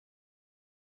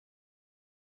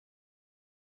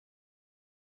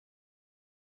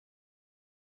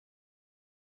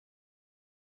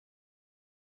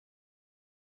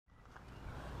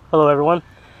Hello everyone,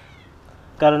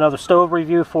 got another stove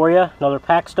review for you, another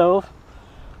pack stove.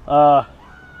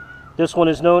 This one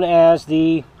is known as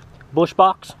the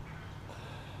Bushbox.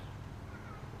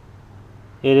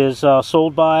 It is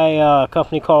sold by a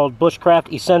company called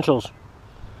Bushcraft Essentials.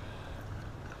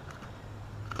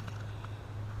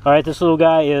 Alright, this little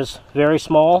guy is very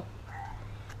small.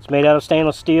 It's made out of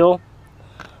stainless steel.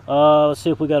 Let's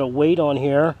see if we got a weight on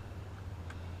here.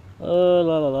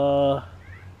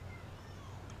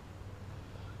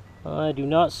 I do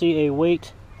not see a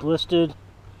weight listed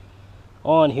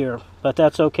on here, but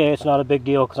that's okay. It's not a big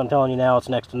deal because I'm telling you now it's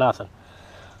next to nothing.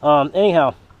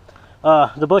 Anyhow,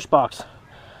 the Bushbox.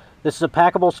 This is a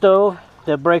packable stove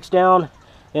that breaks down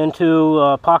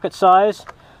into pocket size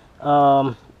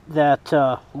that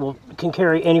can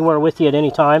carry anywhere with you at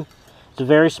any time. It's a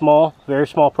very small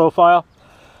profile.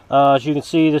 As you can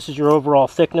see, this is your overall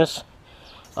thickness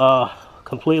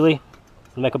completely.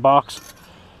 Make a box,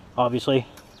 obviously.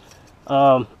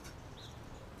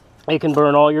 It can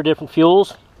burn all your different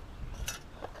fuels,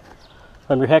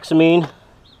 from your hexamine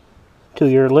to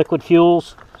your liquid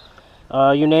fuels.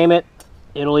 You name it,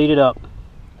 it'll eat it up.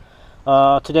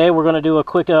 Today we're going to do a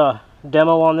quick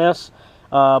demo on this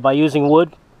by using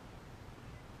wood.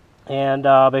 And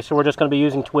basically we're just going to be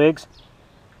using twigs.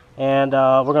 And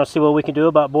we're going to see what we can do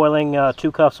about boiling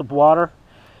 2 cups of water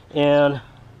in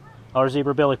our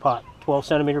zebra billy pot,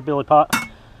 12-centimeter billy pot.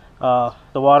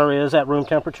 The water is at room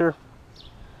temperature.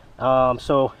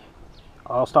 So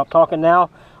I'll stop talking now.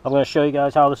 I'm going to show you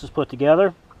guys how this is put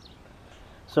together.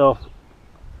 So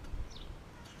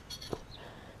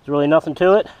there's really nothing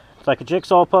to it. It's like a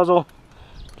jigsaw puzzle.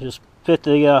 Just fit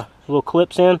the little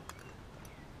clips in,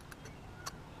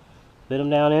 fit them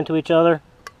down into each other,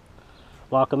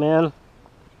 lock them in.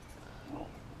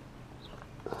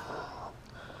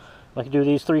 I can do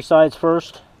these 3 sides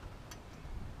first.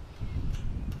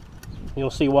 You'll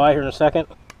see why here in a second.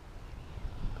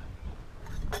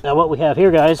 Now what we have here,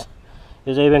 guys,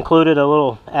 is they've included a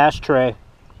little ashtray,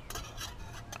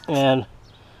 and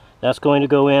that's going to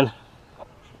go in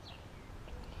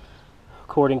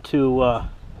according to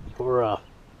your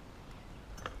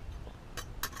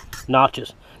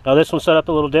notches. Now this one's set up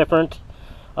a little different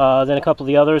than a couple of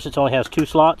the others. It only has 2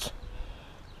 slots.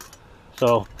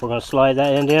 So we're going to slide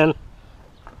that end in,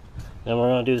 and we're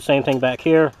going to do the same thing back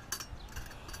here.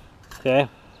 Okay,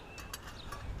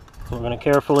 we're going to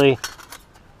carefully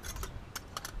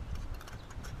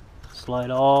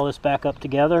slide all this back up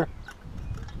together,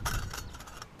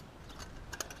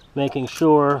 making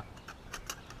sure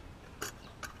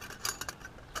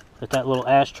that that little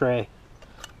ashtray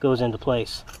goes into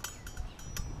place.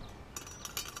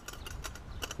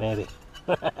 Maybe.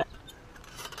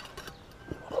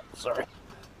 Sorry,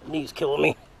 my knee's killing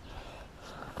me.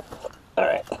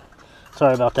 Alright,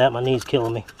 sorry about that, my knee's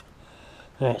killing me.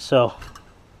 Alright, so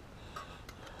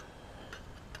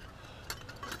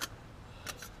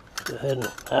go ahead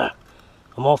and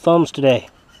I'm all thumbs today.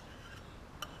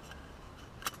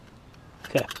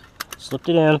 Okay, slipped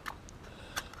it in.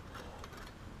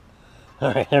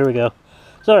 Alright, there we go.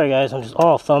 Sorry guys, I'm just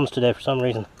all thumbs today for some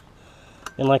reason.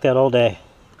 Been like that all day.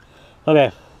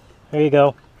 Okay, there you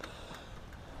go.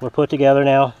 We're put together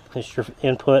now. This is your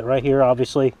input right here,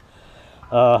 obviously.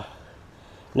 Now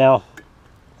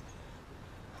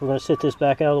we're going to sit this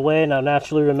back out of the way. Now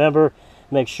naturally, remember,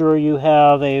 make sure you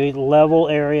have a level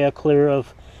area clear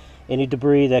of any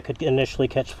debris that could initially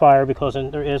catch fire, because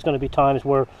there is going to be times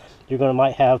where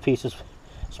might have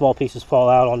small pieces fall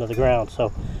out onto the ground.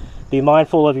 So be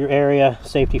mindful of your area,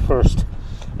 safety first.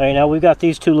 All right, now we've got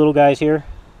these 2 little guys here.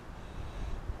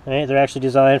 All right, they're actually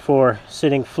designed for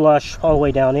sitting flush all the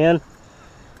way down in,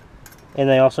 and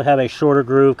they also have a shorter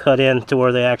groove cut in to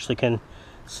where they actually can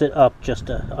sit up just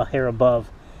a hair above.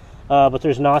 But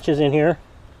there's notches in here,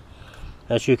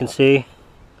 as you can see,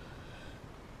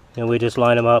 and we just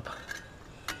line them up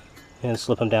and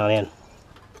slip them down in.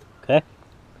 Okay,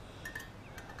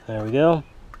 there we go,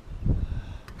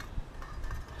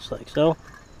 just like so.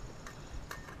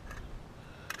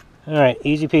 Alright,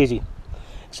 easy peasy,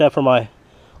 except for my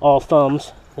all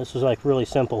thumbs. This is like really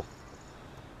simple.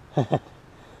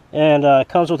 And it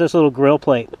comes with this little grill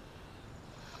plate,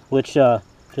 which just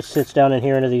sits down in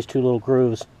here into these 2 little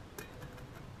grooves.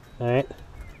 Alright,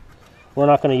 we're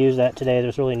not going to use that today.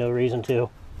 There's really no reason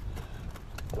to.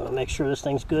 I'll make sure this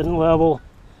thing's good and level,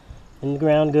 in the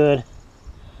ground good.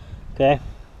 Okay,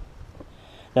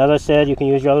 now as I said, you can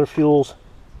use your other fuels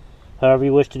however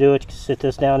you wish to do it. You can sit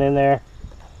this down in there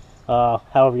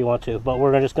however you want to, but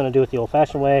we're just going to do it the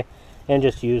old-fashioned way and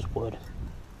just use wood.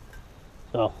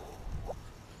 So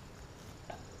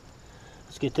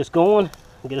let's get this going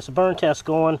and get us a burn test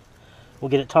going We'll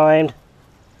get it timed.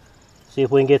 See if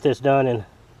we can get this done in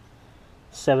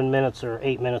 7 minutes or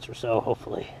 8 minutes or so,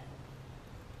 hopefully.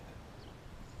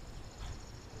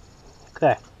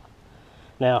 Okay.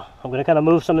 Now, I'm going to kind of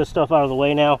move some of this stuff out of the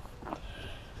way now.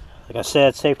 Like I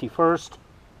said, safety first.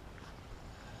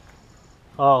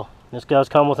 Oh, this does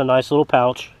come with a nice little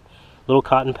pouch. Little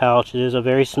cotton pouch. It is a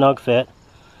very snug fit.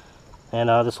 And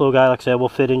this little guy, like I said, will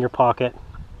fit in your pocket.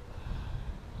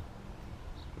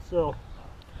 So,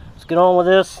 let's get on with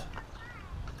this.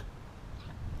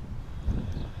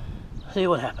 See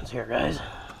what happens here, guys.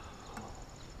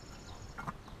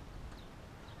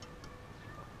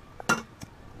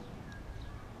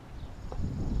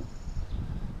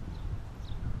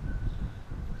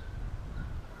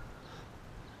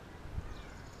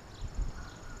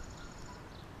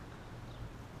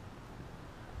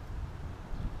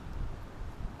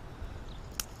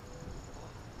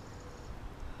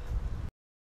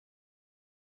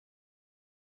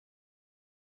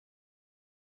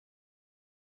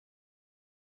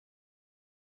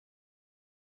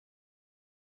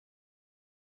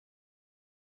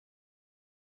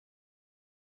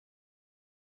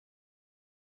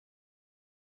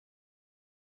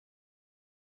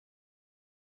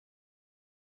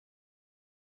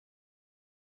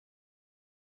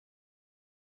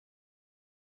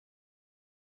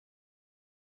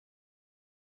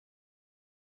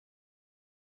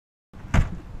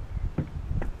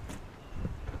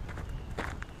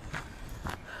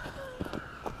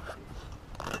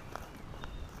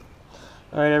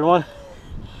 Alright everyone,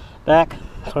 back.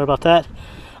 Sorry about that.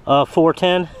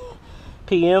 4:10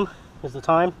 p.m. is the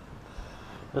time.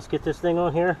 Let's get this thing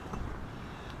on here.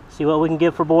 See what we can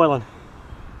get for boiling.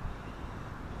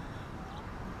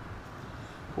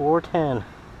 4:10.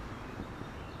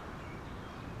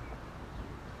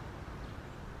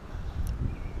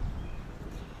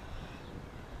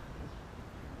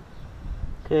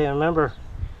 Okay, remember,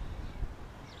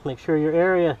 make sure your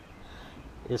area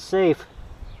is safe.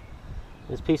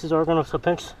 These pieces are going to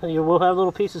pinch. You will have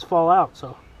little pieces fall out,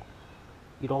 so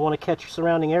you don't want to catch your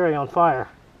surrounding area on fire.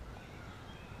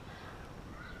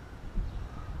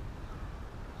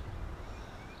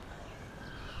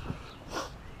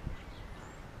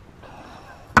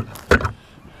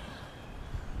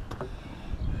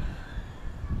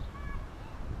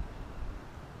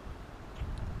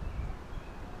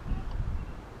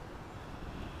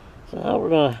 So now we're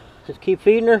going to just keep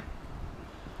feeding her.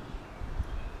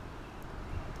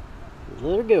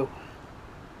 Let her go.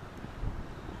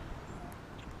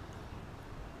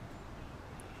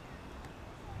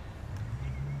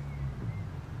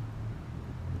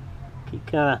 Keep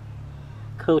kind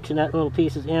of coaching that little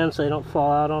pieces in so they don't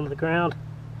fall out onto the ground.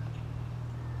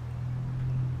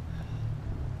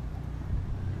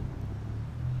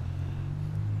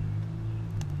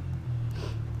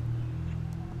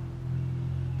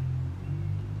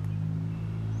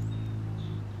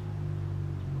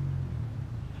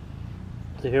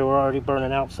 So here we're already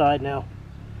burning outside now.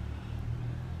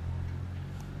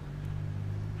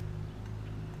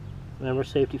 Remember,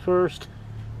 safety first.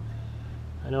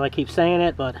 I know I keep saying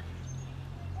it, but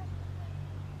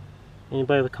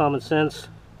anybody with common sense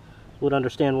would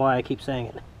understand why I keep saying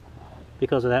it.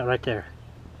 Because of that right there.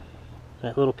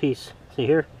 That little piece. See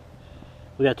here?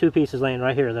 We got two pieces laying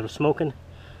right here that are smoking,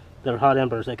 that are hot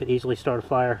embers that could easily start a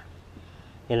fire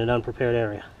in an unprepared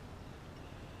area.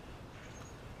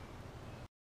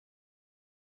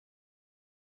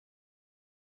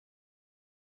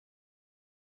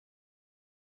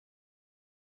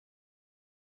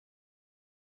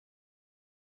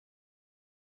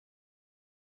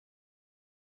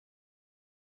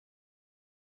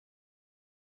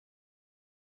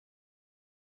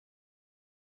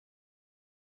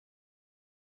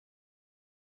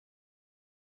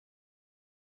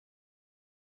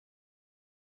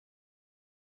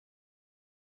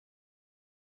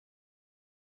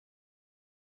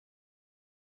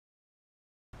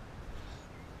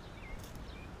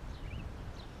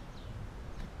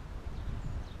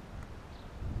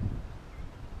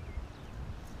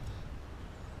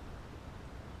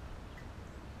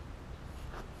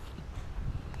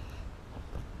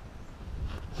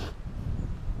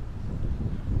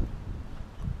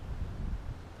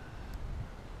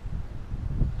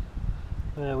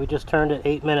 We just turned it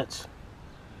 8 minutes.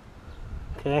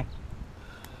 Okay.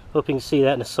 Hope you can see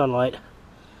that in the sunlight.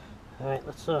 All right,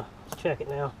 let's check it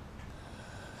now.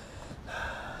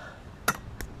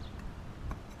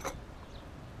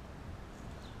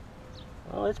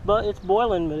 Well, it's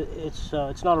boiling, but it's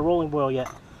not a rolling boil yet.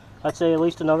 I'd say at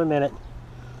least another minute.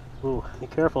 Ooh, be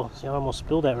careful. See, I almost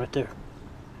spilled that right there.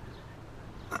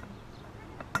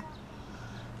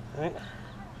 Alright.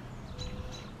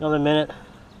 Another minute.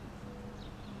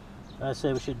 I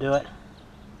say we should do it.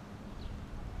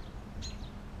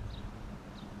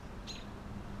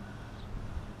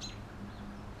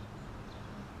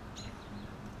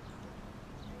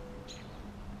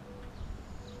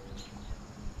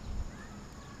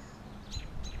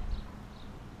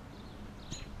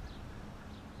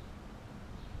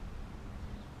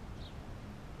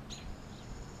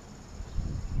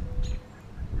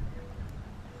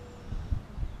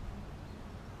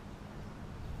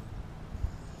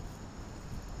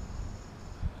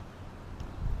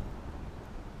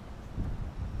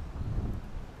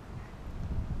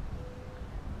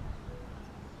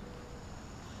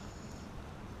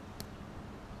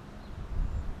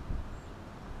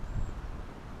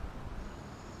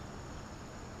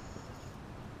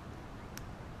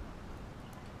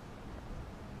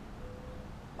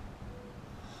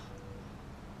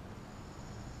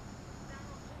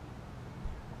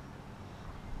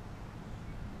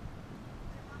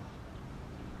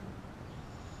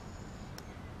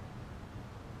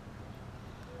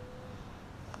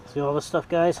 See all this stuff,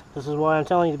 guys? This is why I'm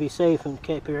telling you to be safe and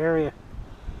keep your area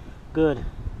good.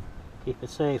 Keep it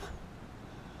safe.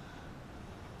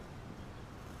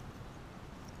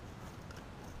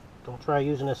 Don't try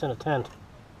using this in a tent.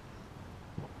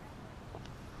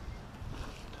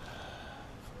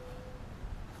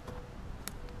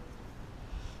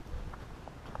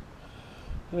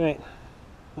 Alright,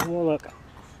 one more look.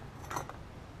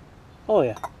 Oh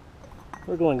yeah,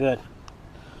 we're going good.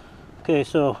 Okay,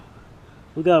 so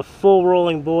we got a full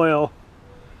rolling boil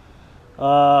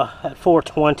at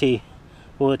 420,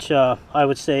 which I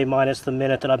would say minus the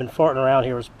minute that I've been farting around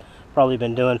here has probably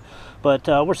been doing. But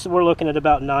we're looking at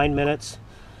about 9 minutes.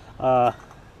 Let's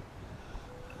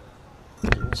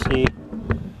see,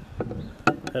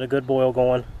 got a good boil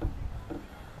going.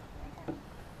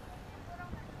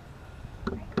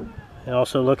 And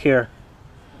also look here,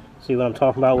 see what I'm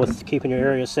talking about with keeping your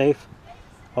area safe.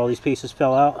 All these pieces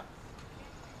fell out.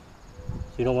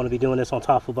 So you don't want to be doing this on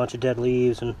top of a bunch of dead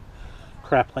leaves and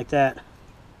crap like that.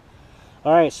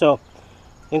 Alright, so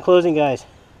in closing, guys,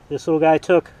 this little guy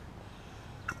took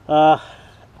 9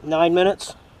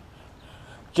 minutes,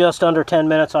 just under 10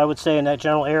 minutes I would say in that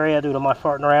general area due to my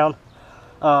farting around,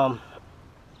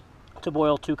 to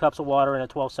boil 2 cups of water in a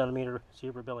 12 centimeter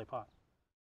zebra billy pot.